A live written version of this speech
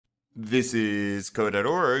This is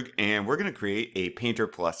code.org, and we're going to create a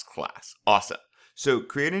PainterPlus class. Awesome. So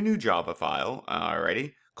create a new Java file,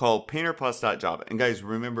 alrighty, called PainterPlus.java. And guys,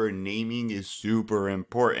 remember, naming is super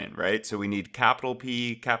important, right? So we need capital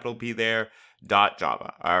P there,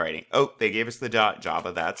 .java. Alrighty. Oh, they gave us the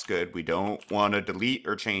 .java. That's good. We don't want to delete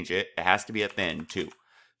or change it. It has to be at the end, too.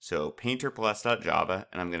 So PainterPlus.java,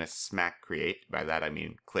 and I'm going to smack create. By that, I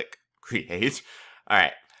mean click create. All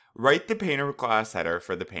right. Write the Painter class header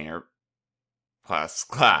for the PainterPlus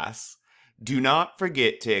class. Do not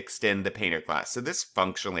forget to extend the Painter class. So this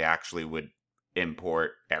functionally actually would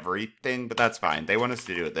import everything, but that's fine. They want us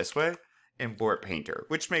to do it this way. Import Painter,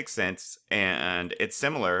 which makes sense, and it's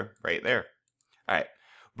similar right there. All right.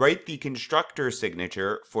 Write the constructor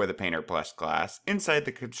signature for the PainterPlus class inside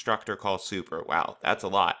the constructor call super. Wow, that's a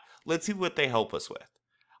lot. Let's see what they help us with.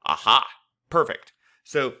 Aha, perfect.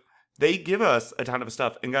 So they give us a ton of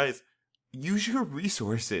stuff. And guys, use your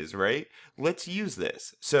resources, right? Let's use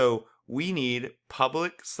this. So we need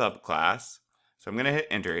public subclass. So I'm going to hit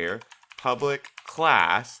enter here. Public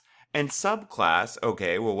class and subclass.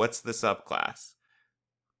 Okay, well, what's the subclass?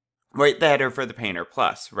 Write the header for the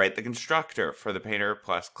PainterPlus. Write the constructor for the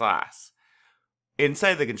PainterPlus class.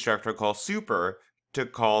 Inside the constructor, call super to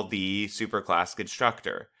call the superclass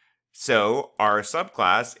constructor. So our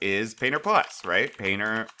subclass is PainterPlus, right?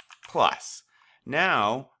 PainterPlus.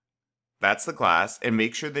 Now, that's the class, and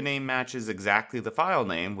make sure the name matches exactly the file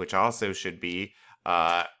name, which also should be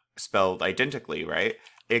spelled identically, right?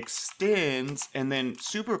 Extends, and then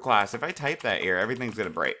superclass. If I type that here, everything's going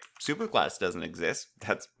to break. Superclass doesn't exist.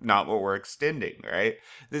 That's not what we're extending, right?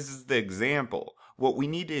 This is the example. What we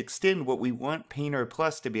need to extend, what we want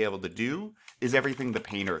PainterPlus to be able to do, is everything the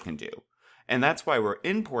painter can do. And that's why we're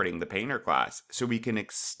importing the Painter class, so we can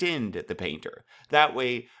extend the painter. That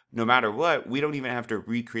way, no matter what, we don't even have to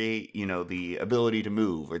recreate, the ability to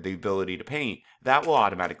move or the ability to paint. That will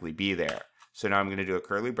automatically be there. So now I'm going to do a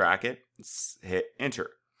curly bracket, hit enter.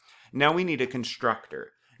 Now we need a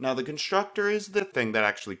constructor. Now the constructor is the thing that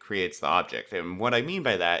actually creates the object. And what I mean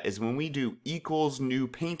by that is when we do equals new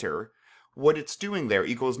painter, what it's doing there,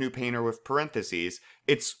 equals new painter with parentheses,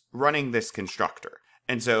 it's running this constructor.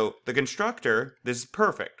 And so the constructor, this is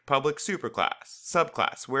perfect. Public superclass,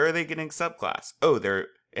 subclass. Where are they getting subclass? Oh, it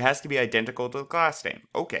has to be identical to the class name.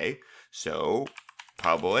 Okay, so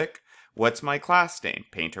public, what's my class name?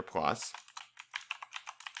 PainterPlus.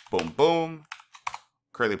 Boom, boom,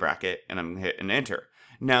 curly bracket, and I'm hitting enter.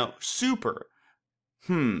 Now, super.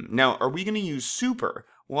 Now, are we going to use super?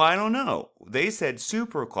 Well, I don't know. They said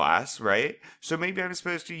superclass, right? So maybe I'm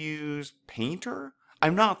supposed to use painter?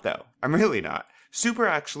 I'm not, though. I'm really not. Super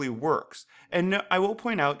actually works. And no, I will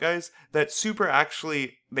point out, guys, that super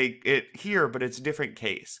actually, here, but it's a different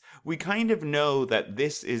case. We kind of know that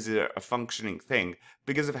this is a functioning thing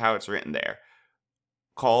because of how it's written there.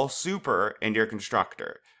 Call super and your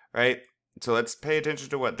constructor, right? So let's pay attention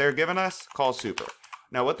to what they're giving us. Call super.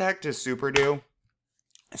 Now, what the heck does super do?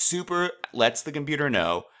 Super lets the computer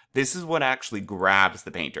know this is what actually grabs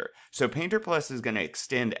the painter. So PainterPlus is going to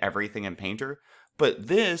extend everything in Painter, but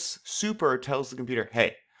this super tells the computer,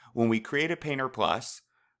 hey, when we create a PainterPlus,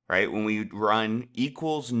 right, when we run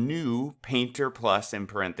equals new PainterPlus in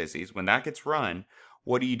parentheses, when that gets run,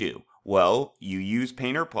 what do? Well, you use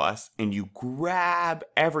PainterPlus and you grab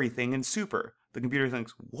everything in super. The computer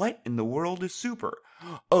thinks, what in the world is super?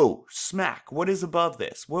 Oh, smack, what is above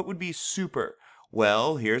this? What would be super?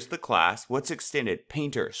 Well, here's the class. What's extended?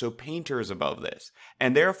 Painter. So Painter is above this.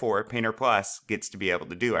 And therefore, PainterPlus gets to be able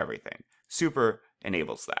to do everything. Super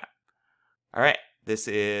enables that. All right, this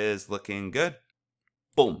is looking good.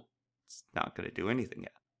 Boom. It's not going to do anything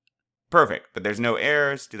yet. Perfect, but there's no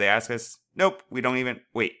errors. Do they ask us? Nope, we don't even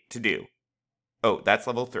wait to do. Oh, that's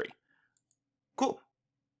level 3. Cool.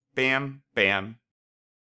 Bam, bam.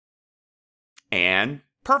 And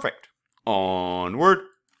perfect. Onward.